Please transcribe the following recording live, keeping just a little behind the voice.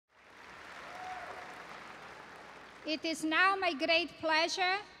It is now my great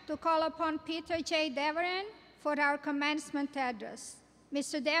pleasure to call upon Peter J. Davoren for our commencement address.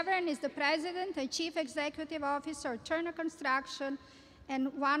 Mr. Davoren is the President and Chief Executive Officer of Turner Construction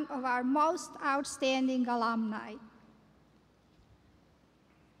and one of our most outstanding alumni.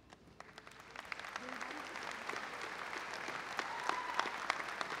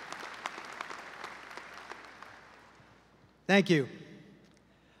 Thank you.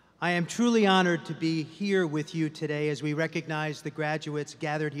 I am truly honored to be here with you today as we recognize the graduates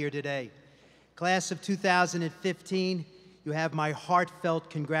gathered here today. Class of 2015, you have my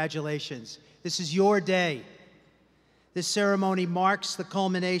heartfelt congratulations. This is your day. This ceremony marks the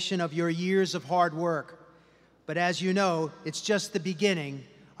culmination of your years of hard work. But as you know, it's just the beginning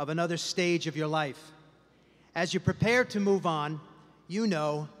of another stage of your life. As you prepare to move on, you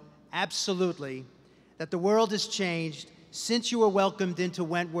know absolutely that the world has changed since you were welcomed into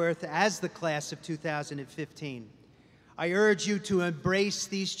Wentworth as the class of 2015. I urge you to embrace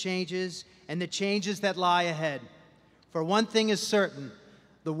these changes and the changes that lie ahead. For one thing is certain,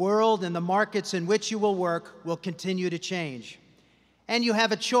 the world and the markets in which you will work will continue to change. And you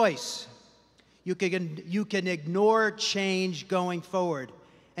have a choice. You can ignore change going forward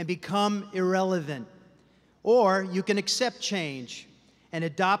and become irrelevant. Or you can accept change and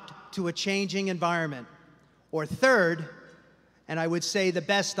adapt to a changing environment. Or third, and I would say the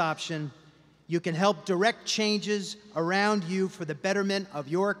best option, you can help direct changes around you for the betterment of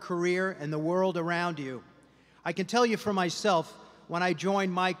your career and the world around you. I can tell you for myself, when I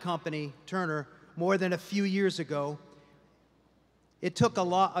joined my company, Turner, more than a few years ago, it took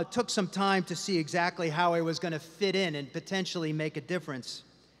some time to see exactly how I was going to fit in and potentially make a difference.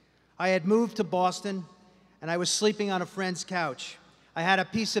 I had moved to Boston, and I was sleeping on a friend's couch. I had a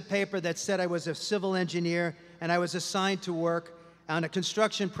piece of paper that said I was a civil engineer, and I was assigned to work on a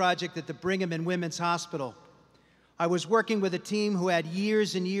construction project at the Brigham and Women's Hospital. I was working with a team who had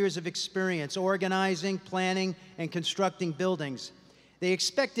years and years of experience organizing, planning, and constructing buildings. They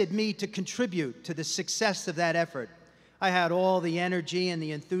expected me to contribute to the success of that effort. I had all the energy and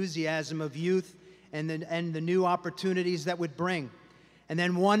the enthusiasm of youth and the new opportunities that would bring. And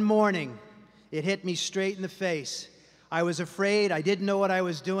then one morning, it hit me straight in the face. I was afraid, I didn't know what I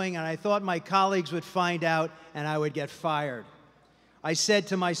was doing, and I thought my colleagues would find out and I would get fired. I said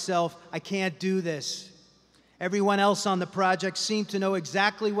to myself, I can't do this. Everyone else on the project seemed to know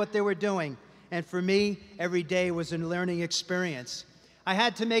exactly what they were doing, and for me, every day was a learning experience. I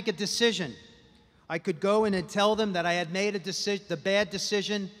had to make a decision. I could go in and tell them that I had made the bad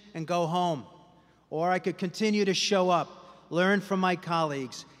decision and go home, or I could continue to show up, learn from my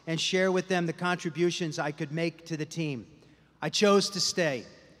colleagues, and share with them the contributions I could make to the team. I chose to stay.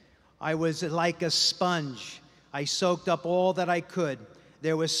 I was like a sponge. I soaked up all that I could.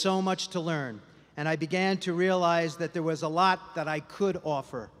 There was so much to learn, and I began to realize that there was a lot that I could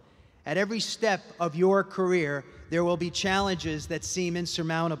offer. At every step of your career, there will be challenges that seem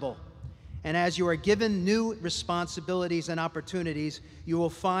insurmountable. And as you are given new responsibilities and opportunities, you will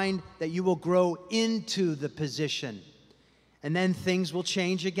find that you will grow into the position. And then things will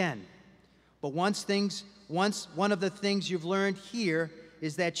change again. But one of the things you've learned here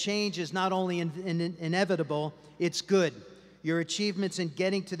is that change is not only inevitable, it's good. Your achievements in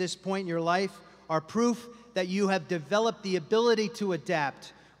getting to this point in your life are proof that you have developed the ability to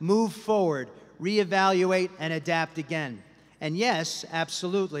adapt, move forward, reevaluate, and adapt again. And yes,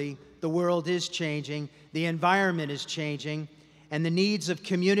 absolutely, the world is changing, the environment is changing, and the needs of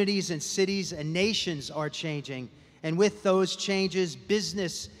communities and cities and nations are changing. And with those changes,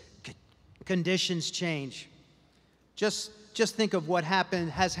 business conditions change. Just think of what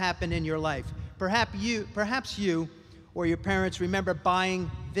has happened in your life. Perhaps you or your parents remember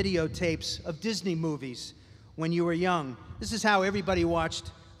buying videotapes of Disney movies when you were young. This is how everybody watched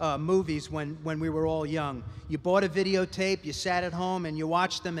movies when we were all young. You bought a videotape, you sat at home, and you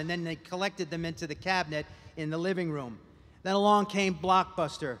watched them, and then they collected them into the cabinet in the living room. Then along came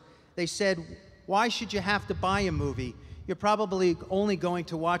Blockbuster. They said, why should you have to buy a movie? You're probably only going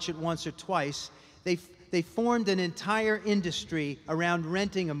to watch it once or twice. They formed an entire industry around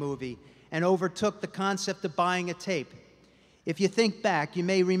renting a movie and overtook the concept of buying a tape. If you think back, you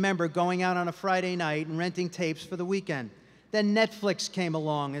may remember going out on a Friday night and renting tapes for the weekend. Then Netflix came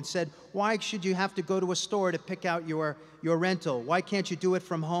along and said, why should you have to go to a store to pick out your rental? Why can't you do it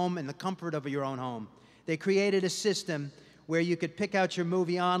from home in the comfort of your own home? They created a system where you could pick out your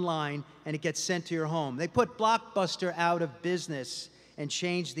movie online and it gets sent to your home. They put Blockbuster out of business and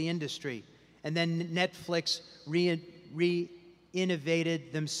changed the industry. And then Netflix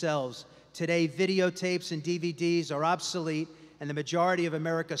re-innovated themselves. Today, videotapes and DVDs are obsolete, and the majority of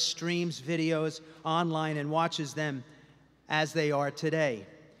America streams videos online and watches them as they are today.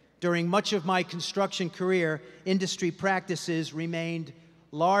 During much of my construction career, industry practices remained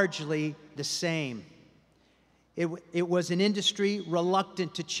largely the same. It was an industry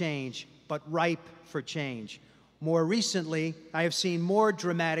reluctant to change, but ripe for change. More recently, I have seen more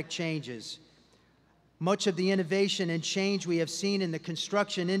dramatic changes. Much of the innovation and change we have seen in the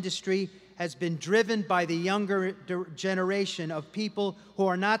construction industry has been driven by the younger generation of people who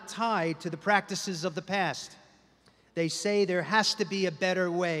are not tied to the practices of the past. They say there has to be a better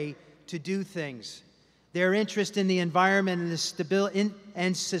way to do things. Their interest in the environment and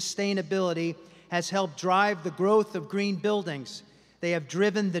sustainability has helped drive the growth of green buildings. They have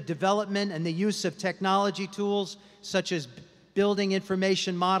driven the development and the use of technology tools such as building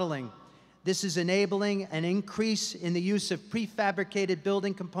information modeling. This is enabling an increase in the use of prefabricated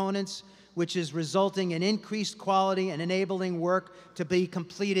building components, which is resulting in increased quality and enabling work to be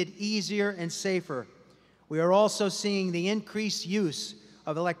completed easier and safer. We are also seeing the increased use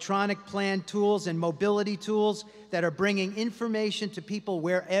of electronic plan tools and mobility tools that are bringing information to people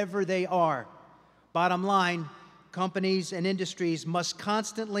wherever they are. Bottom line, companies and industries must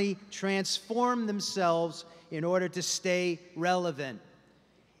constantly transform themselves in order to stay relevant.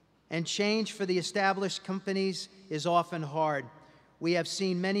 And change for the established companies is often hard. We have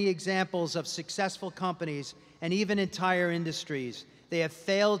seen many examples of successful companies and even entire industries. They have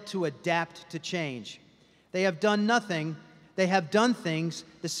failed to adapt to change. They have done things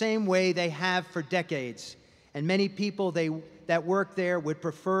the same way they have for decades, and many people that work there would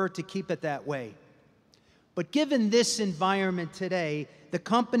prefer to keep it that way. But given this environment today, the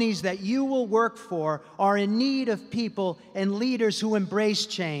companies that you will work for are in need of people and leaders who embrace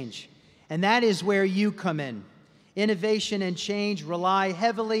change, and that is where you come in. Innovation and change rely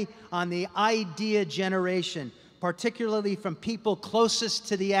heavily on the idea generation, particularly from people closest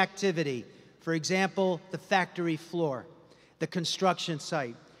to the activity. For example, the factory floor, the construction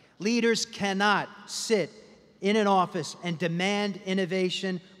site. Leaders cannot sit in an office and demand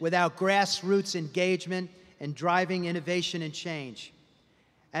innovation without grassroots engagement and driving innovation and change.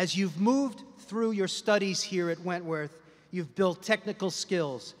 As you've moved through your studies here at Wentworth, you've built technical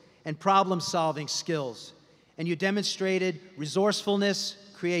skills and problem-solving skills, and you demonstrated resourcefulness,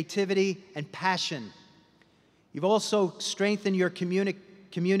 creativity, and passion. You've also strengthened your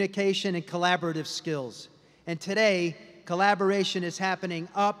communication and collaborative skills. And today, collaboration is happening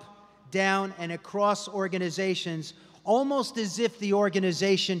up, down, and across organizations, almost as if the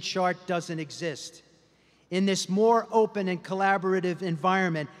organization chart doesn't exist. In this more open and collaborative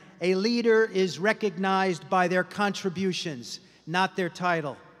environment, a leader is recognized by their contributions, not their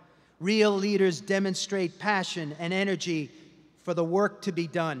title. Real leaders demonstrate passion and energy for the work to be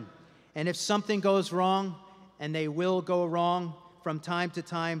done. And if something goes wrong, and they will go wrong from time to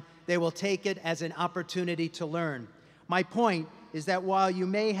time, they will take it as an opportunity to learn. My point is that while you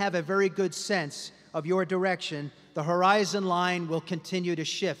may have a very good sense of your direction, the horizon line will continue to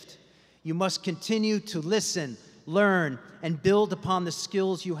shift. You must continue to listen, learn, and build upon the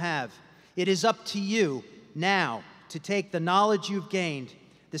skills you have. It is up to you now to take the knowledge you've gained,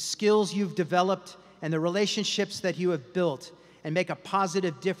 the skills you've developed, and the relationships that you have built, and make a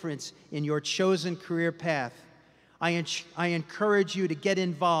positive difference in your chosen career path. I encourage you to get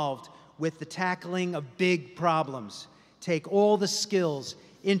involved with the tackling of big problems. Take all the skills,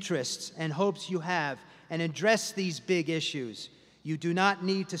 interests, and hopes you have and address these big issues. You do not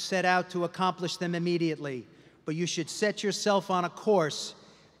need to set out to accomplish them immediately, but you should set yourself on a course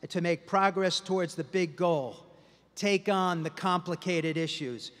to make progress towards the big goal. Take on the complicated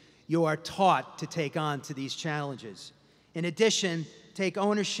issues you are taught to take on to these challenges. In addition, take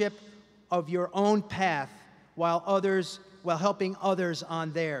ownership of your own path while helping others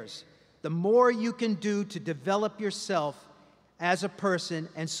on theirs. The more you can do to develop yourself as a person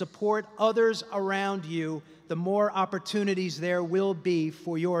and support others around you, the more opportunities there will be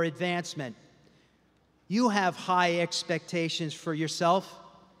for your advancement. You have high expectations for yourself.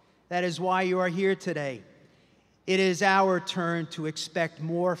 That is why you are here today. It is our turn to expect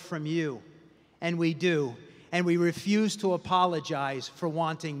more from you, and we do, and we refuse to apologize for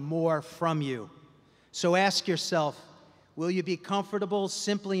wanting more from you. So ask yourself, will you be comfortable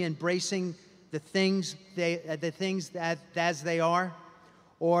simply embracing the things as they are?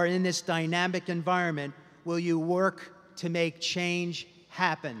 Or in this dynamic environment, will you work to make change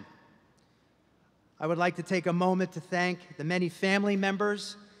happen? I would like to take a moment to thank the many family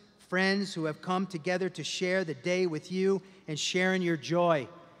members, friends who have come together to share the day with you and share in your joy.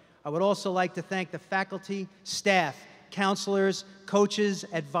 I would also like to thank the faculty, staff, counselors, coaches,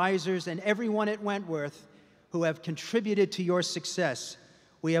 advisors, and everyone at Wentworth who have contributed to your success.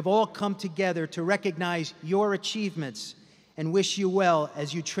 We have all come together to recognize your achievements and wish you well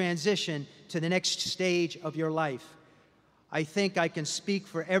as you transition to the next stage of your life. I think I can speak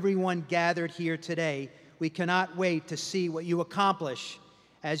for everyone gathered here today. We cannot wait to see what you accomplish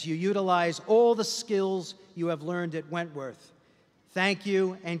as you utilize all the skills you have learned at Wentworth. Thank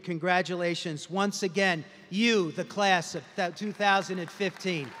you and congratulations once again, you, the class of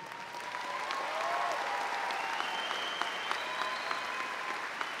 2015.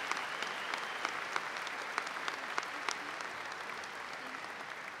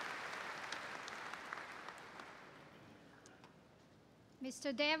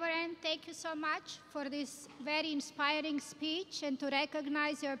 Mr. Davoren, thank you so much for this very inspiring speech, and to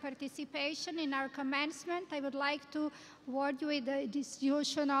recognize your participation in our commencement, I would like to award you with the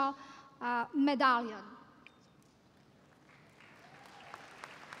institutional medallion.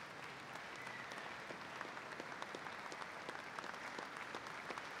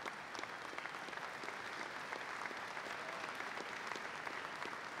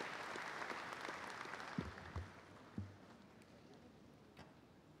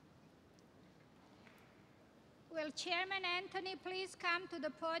 Will Chairman Anthony please come to the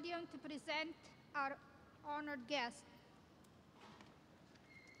podium to present our honored guest?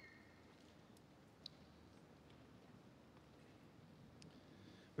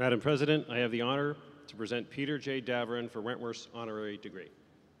 Madam President, I have the honor to present Peter J. Davoren for Wentworth's honorary degree.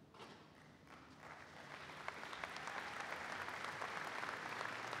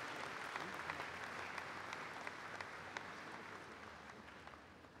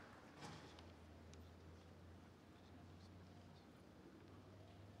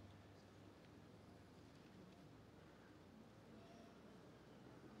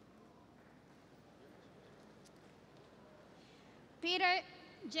 Peter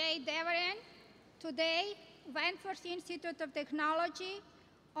J. Davoren, today, Wentworth Institute of Technology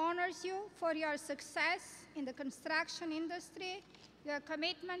honors you for your success in the construction industry, your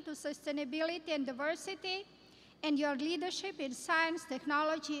commitment to sustainability and diversity, and your leadership in science,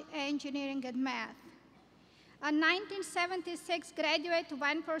 technology, engineering, and math. A 1976 graduate of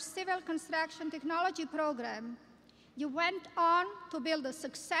Wentworth Civil Construction Technology program, you went on to build a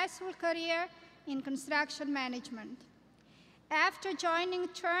successful career in construction management. After joining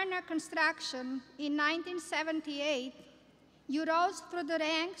Turner Construction in 1978, you rose through the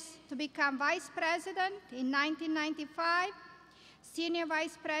ranks to become Vice President in 1995, Senior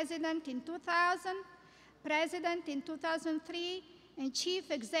Vice President in 2000, President in 2003, and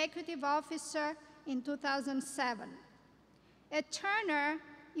Chief Executive Officer in 2007. At Turner,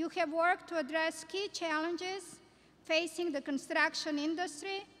 you have worked to address key challenges facing the construction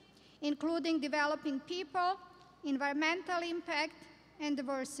industry, including developing people, environmental impact, and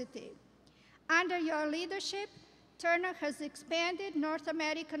diversity. Under your leadership, Turner has expanded North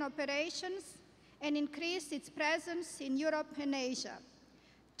American operations and increased its presence in Europe and Asia.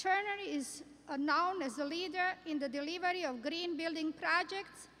 Turner is known as a leader in the delivery of green building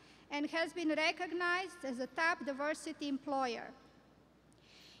projects and has been recognized as a top diversity employer.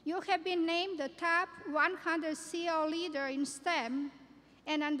 You have been named the top 100 CEO leader in STEM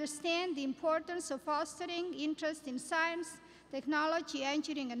and understand the importance of fostering interest in science, technology,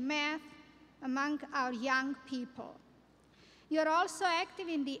 engineering, and math among our young people. You're also active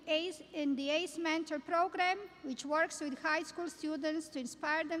in the ACE Mentor program, which works with high school students to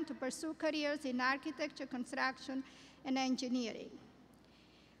inspire them to pursue careers in architecture, construction, and engineering.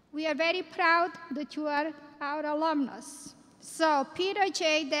 We are very proud that you are our alumnus. So, Peter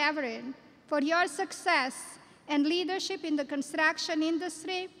J. Davoren, for your success and leadership in the construction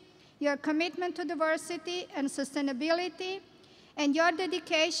industry, your commitment to diversity and sustainability, and your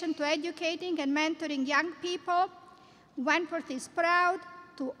dedication to educating and mentoring young people, Wentworth is proud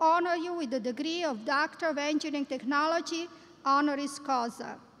to honor you with the degree of Doctor of Engineering Technology, honoris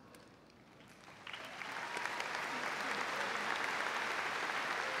causa.